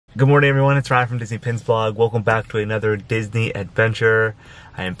Good morning everyone, it's Ryan from Disney Pins Blog. Welcome back to another Disney adventure.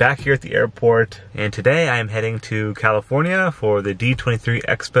 I am back here at the airport and today I am heading to California for the D23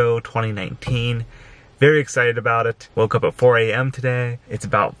 Expo 2019. Very excited about it. Woke up at 4 a.m. today. It's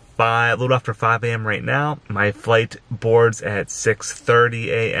about a little after 5 a.m. right now. My flight boards at 6:30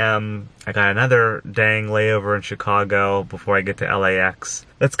 a.m. I got another dang layover in Chicago before I get to LAX.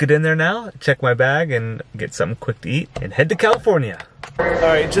 Let's get in there now, check my bag and get something quick to eat and head to California.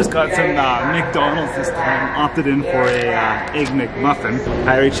 Alright, just got some McDonald's this time. Opted in for a Egg McMuffin.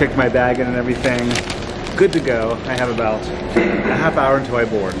 I already checked my bag and everything. Good to go. I have about a half hour until I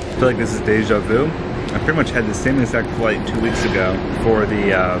board. I feel like this is deja vu. I pretty much had the same exact flight 2 weeks ago for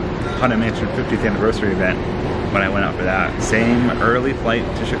the Haunted Mansion 50th anniversary event when I went out for that. Same early flight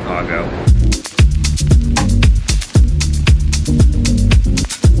to Chicago.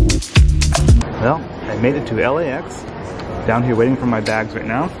 Well, I made it to LAX. Down here waiting for my bags right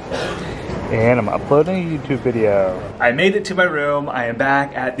now. And I'm uploading a YouTube video. I made it to my room. I am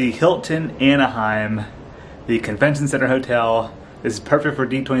back at the Hilton Anaheim, the Convention Center Hotel. This is perfect for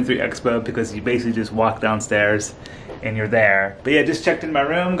D23 Expo because you basically just walk downstairs and you're there. But yeah, just checked in my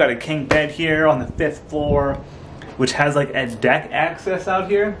room, got a king bed here on the 5th floor, which has like a deck access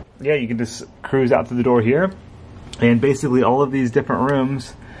out here. Yeah, you can just cruise out to the door here. And basically all of these different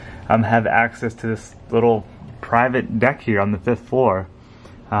rooms have access to this little private deck here on the 5th floor.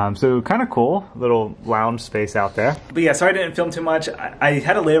 So kind of cool, little lounge space out there. But yeah, sorry I didn't film too much. I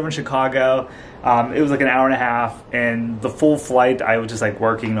had a layover in Chicago. It was like an hour and a half, and the full flight I was just like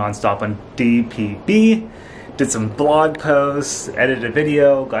working nonstop on DPB. Did some blog posts, edited a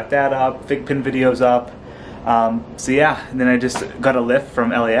video, got that up, fig pin videos up. So yeah, and then I just got a lift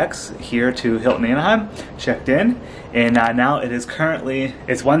from LAX here to Hilton Anaheim, checked in, and now it is currently,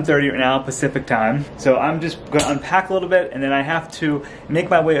 it's 1:30 right now Pacific time. So I'm just gonna unpack a little bit and then I have to make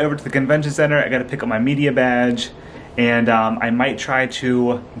my way over to the convention center. I gotta pick up my media badge and I might try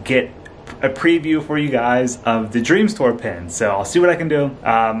to get a preview for you guys of the Dream Store pin. So I'll see what I can do.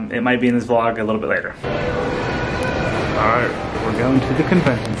 It might be in this vlog a little bit later. Alright, we're going to the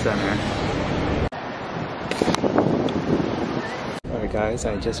convention center. Alright guys,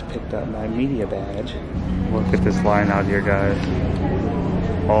 I just picked up my media badge. Look at this line out here guys.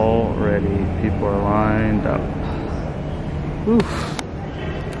 Already people are lined up. Oof.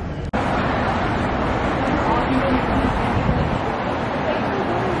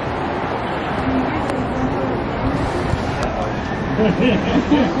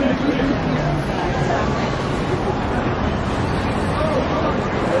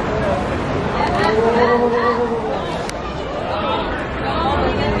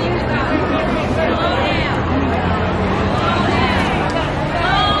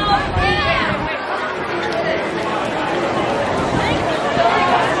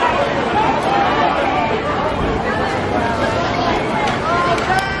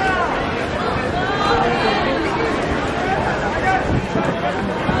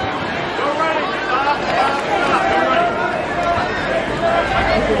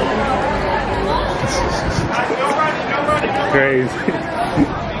 Crazy.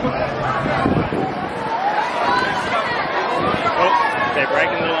 Oh, they're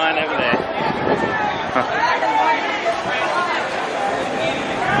breaking the line over there.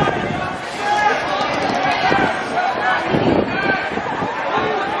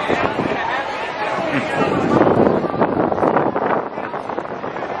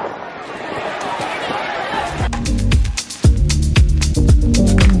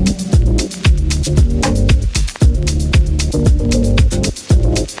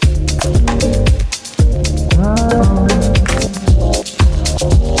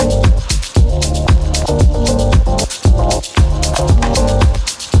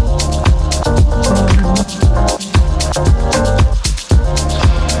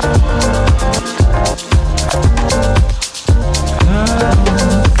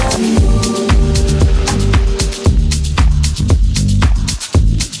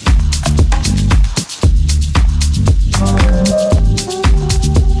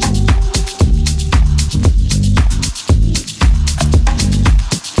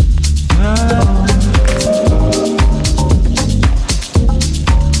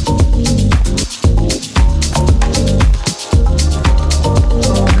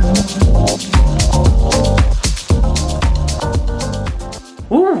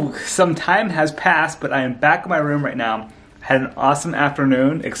 Some time has passed, but I am back in my room right now. Had an awesome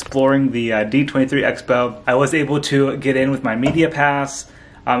afternoon exploring the D23 Expo. I was able to get in with my media pass.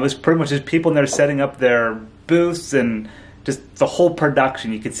 It was pretty much just people in there setting up their booths and just the whole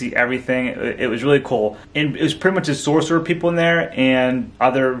production. You could see everything. It was really cool. And it was pretty much just sorcerer people in there and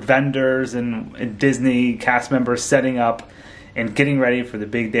other vendors and Disney cast members setting up and getting ready for the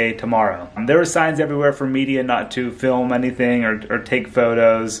big day tomorrow. There were signs everywhere for media not to film anything or take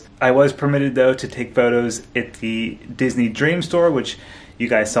photos. I was permitted though to take photos at the Disney Dream Store, which you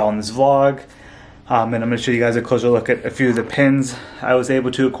guys saw in this vlog. And I'm going to show you guys a closer look at a few of the pins I was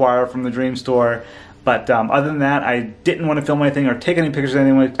able to acquire from the Dream Store. But other than that, I didn't want to film anything or take any pictures of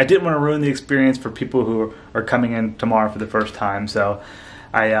anyone. I didn't want to ruin the experience for people who are coming in tomorrow for the first time. So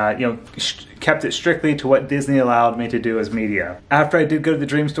I kept it strictly to what Disney allowed me to do as media. After I did go to the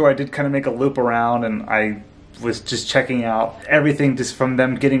Dream Store, I did kind of make a loop around, and I was just checking out everything just from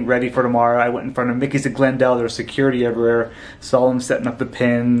them getting ready for tomorrow. I went in front of Mickey's at Glendale. There was security everywhere. Saw them setting up the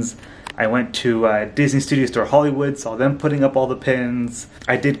pins. I went to Disney Studio Store Hollywood, saw them putting up all the pins.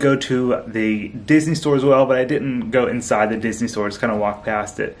 I did go to the Disney store as well, but I didn't go inside the Disney store, just kind of walked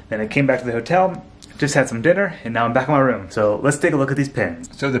past it. Then I came back to the hotel, just had some dinner, and now I'm back in my room. So let's take a look at these pins.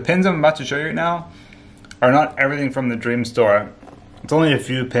 So the pins I'm about to show you right now are not everything from the Dream Store. It's only a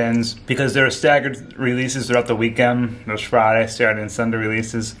few pins because there are staggered releases throughout the weekend. There's Friday, Saturday, and Sunday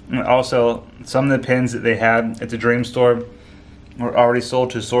releases. And also, some of the pins that they had at the Dream Store were already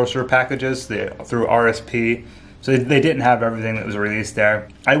sold to sorcerer packages through RSP, so they didn't have everything that was released there.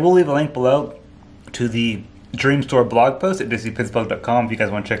 I will leave a link below to the Dream Store blog post at DisneyPinsBlog.com if you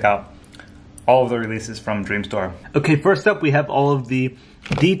guys want to check out all of the releases from Dream Store. Okay, first up we have all of the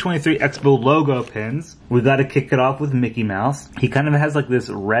D23 Expo logo pins. We got to kick it off with Mickey Mouse. He kind of has like this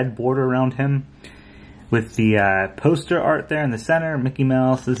red border around him with the poster art there in the center. Mickey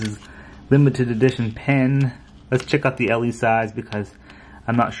Mouse. This is limited edition pin. Let's check out the LE size because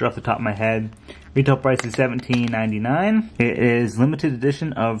I'm not sure off the top of my head. Retail price is $17.99. It is limited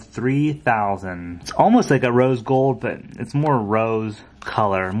edition of 3,000. It's almost like a rose gold, but it's more rose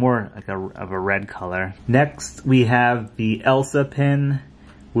color, more like of a red color. Next, we have the Elsa pin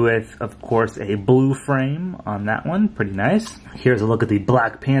with, of course, a blue frame on that one. Pretty nice. Here's a look at the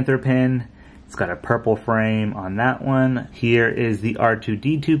Black Panther pin. It's got a purple frame on that one. Here is the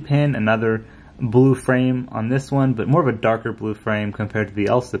R2-D2 pin, another blue frame on this one, but more of a darker blue frame compared to the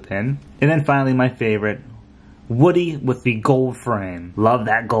Elsa pin. And then finally my favorite, Woody with the gold frame. Love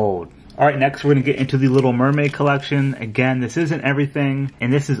that gold. Alright, next we're going to get into the Little Mermaid collection. Again, this isn't everything,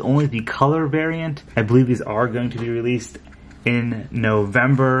 and this is only the color variant. I believe these are going to be released in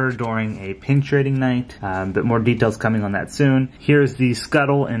November during a pin trading night, but more details coming on that soon. Here's the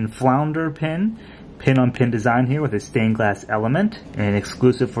Scuttle and Flounder pin. Pin-on-pin design here with a stained glass element, and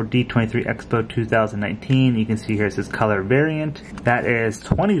exclusive for D23 Expo 2019. You can see here it says color variant. That is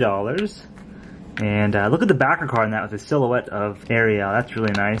 $20. And look at the backer card on that with a silhouette of Ariel. That's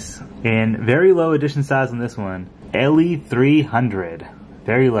really nice. And very low edition size on this one, LE300.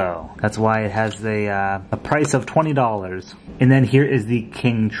 Very low. That's why it has a price of $20. And then here is the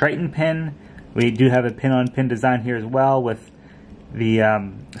King Triton pin. We do have a pin-on-pin design here as well with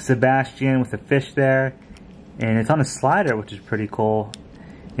the Sebastian with the fish there, and it's on a slider, which is pretty cool.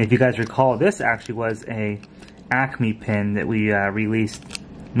 And if you guys recall, this actually was a Acme pin that we released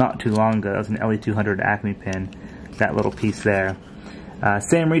not too long ago. It was an LE200 Acme pin, that little piece there.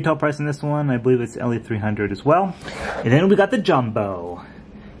 Same retail price on this one. I believe it's LE300 as well. And then we got the Jumbo,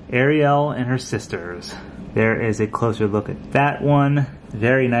 Ariel and her sisters. There is a closer look at that one.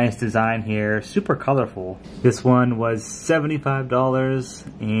 Very nice design here, super colorful. This one was $75,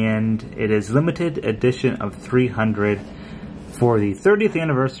 and it is limited edition of 300 for the 30th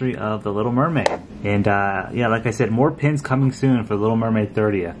anniversary of The Little Mermaid. And yeah, like I said, more pins coming soon for Little Mermaid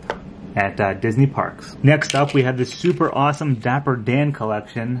 30th at Disney Parks. Next up, we have this super awesome Dapper Dan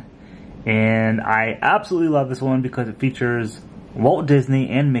collection, and I absolutely love this one because it features Walt Disney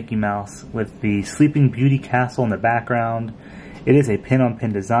and Mickey Mouse with the Sleeping Beauty castle in the background. It is a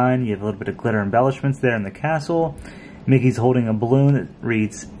pin-on-pin design. You have a little bit of glitter embellishments there in the castle. Mickey's holding a balloon that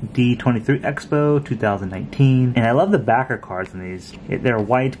reads D23 Expo 2019. And I love the backer cards in these. They're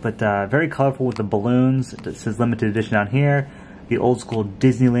white, but very colorful with the balloons. It says limited edition on here. The old school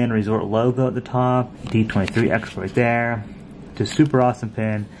Disneyland Resort logo at the top. D23 Expo right there. Just super awesome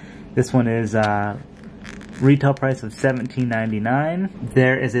pin. This one is retail price of $17.99.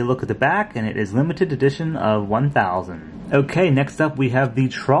 There is a look at the back, and it is limited edition of 1,000. Okay, next up we have the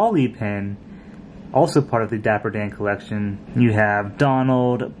Trolley pin, also part of the Dapper Dan collection. You have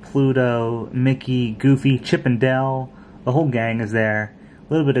Donald, Pluto, Mickey, Goofy, Chip and Dale. The whole gang is there.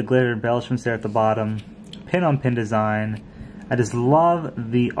 A little bit of glitter embellishments there at the bottom. Pin-on-pin design. I just love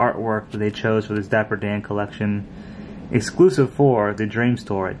the artwork that they chose for this Dapper Dan collection. Exclusive for the Dream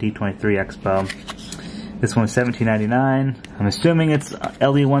Store at D23 Expo. This one is $17.99. I'm assuming it's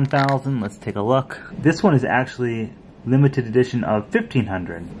LE1000. Let's take a look. This one is actually limited edition of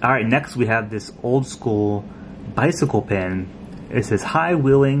 1500. Alright, next we have this old school bicycle pin. It says high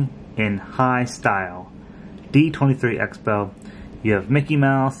wheeling in high style. D23 Expo. You have Mickey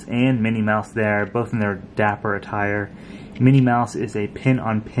Mouse and Minnie Mouse there, both in their dapper attire. Minnie Mouse is a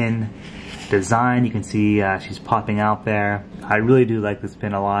pin-on-pin design. You can see she's popping out there. I really do like this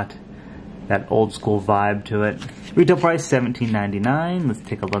pin a lot. That old school vibe to it. Retail price $17.99. Let's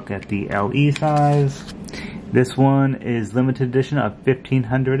take a look at the LE size. This one is limited edition of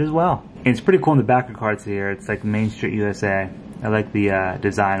 1500 as well. And it's pretty cool in the backer cards here. It's like Main Street USA. I like the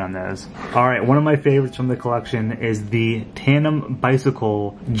design on those. Alright, one of my favorites from the collection is the Tandem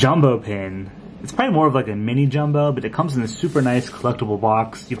Bicycle Jumbo Pin. It's probably more of like a mini jumbo, but it comes in a super nice collectible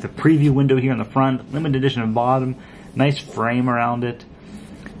box. You have the preview window here in the front, limited edition at the bottom, nice frame around it.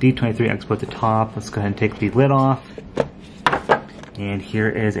 D23 Expo at the top. Let's go ahead and take the lid off. And here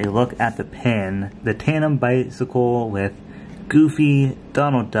is a look at the pin. The Tandem Bicycle with Goofy,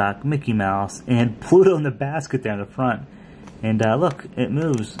 Donald Duck, Mickey Mouse, and Pluto in the basket there in the front. And look, it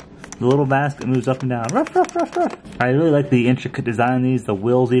moves. The little basket moves up and down. Ruff, ruff, ruff, ruff. I really like the intricate design of these. The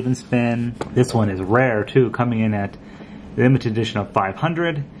wheels even spin. This one is rare too, coming in at the limited edition of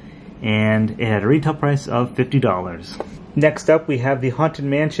 500. And it had a retail price of $50. Next up, we have the Haunted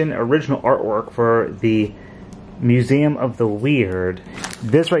Mansion original artwork for the Museum of the Weird.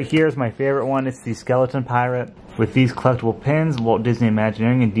 This right here is my favorite one. It's the Skeleton Pirate. With these collectible pins, Walt Disney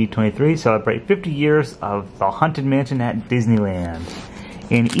Imagineering and D23 celebrate 50 years of the Haunted Mansion at Disneyland.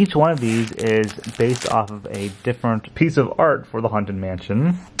 And each one of these is based off of a different piece of art for the Haunted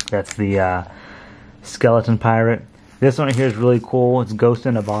Mansion. That's the Skeleton Pirate. This one here is really cool. It's Ghost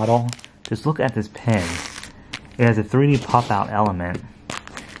in a Bottle. Just look at this pin. It has a 3D pop-out element,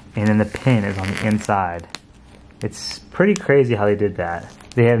 and then the pin is on the inside. It's pretty crazy how they did that.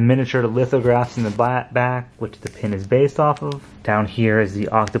 They have miniature lithographs in the back, which the pin is based off of. Down here is the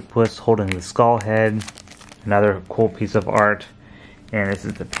octopus holding the skull head. Another cool piece of art. And this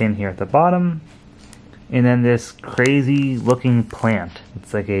is the pin here at the bottom. And then this crazy looking plant.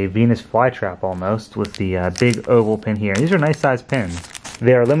 It's like a Venus flytrap almost, with the big oval pin here. These are nice sized pins.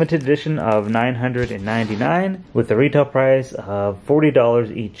 They are limited edition of $9.99 with a retail price of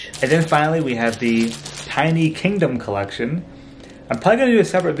 $40 each. And then finally we have the Tiny Kingdom collection. I'm probably going to do a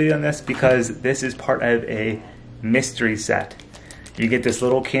separate video on this because this is part of a mystery set. You get this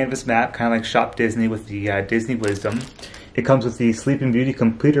little canvas map, kind of like Shop Disney with the Disney Wisdom. It comes with the Sleeping Beauty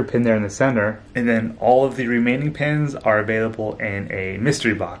completer pin there in the center, and then all of the remaining pins are available in a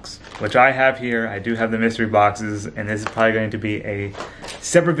mystery box, which I have here. I do have the mystery boxes, and this is probably going to be a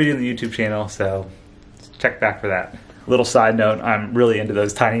separate video on the YouTube channel, so check back for that. Little side note, I'm really into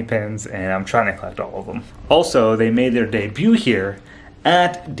those tiny pins, and I'm trying to collect all of them. Also, they made their debut here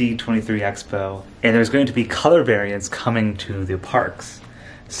at D23 Expo, and there's going to be color variants coming to the parks.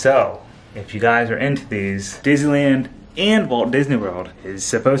 So, if you guys are into these, Disneyland and Walt Disney World is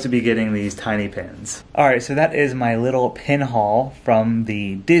supposed to be getting these tiny pins. Alright, so that is my little pin haul from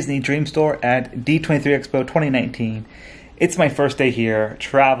the Disney Dream Store at D23 Expo 2019. It's my first day here,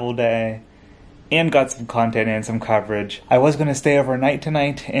 travel day, and got some content and some coverage. I was going to stay overnight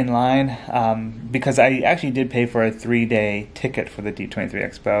tonight in line because I actually did pay for a 3-day ticket for the D23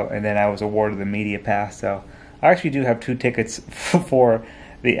 Expo, and then I was awarded the media pass, so I actually do have 2 tickets for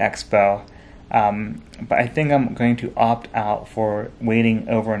the expo. But I think I'm going to opt out for waiting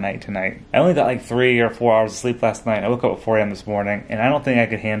overnight tonight. I only got like 3 or 4 hours of sleep last night. I woke up at 4 a.m. this morning, and I don't think I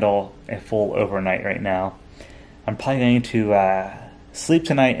could handle a full overnight right now. I'm probably going to sleep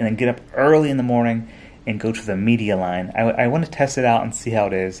tonight and then get up early in the morning and go to the media line. I want to test it out and see how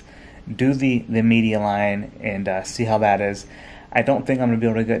it is. Do the media line and see how that is. I don't think I'm going to be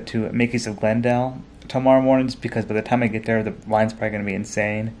able to get to Mickey's of Glendale tomorrow morning, just because by the time I get there, the line's probably going to be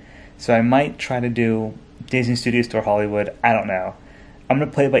insane. So I might try to do Disney Studio Store Hollywood. I don't know. I'm going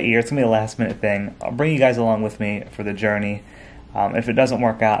to play it by ear. It's going to be a last minute thing. I'll bring you guys along with me for the journey. If it doesn't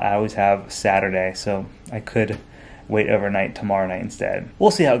work out, I always have Saturday, so I could wait overnight tomorrow night instead.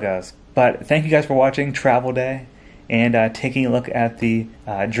 We'll see how it goes. But thank you guys for watching Travel Day and taking a look at the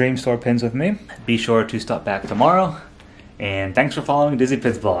Dream Store pins with me. Be sure to stop back tomorrow. And thanks for following Disney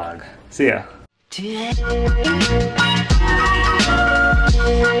Pins Vlog. See ya.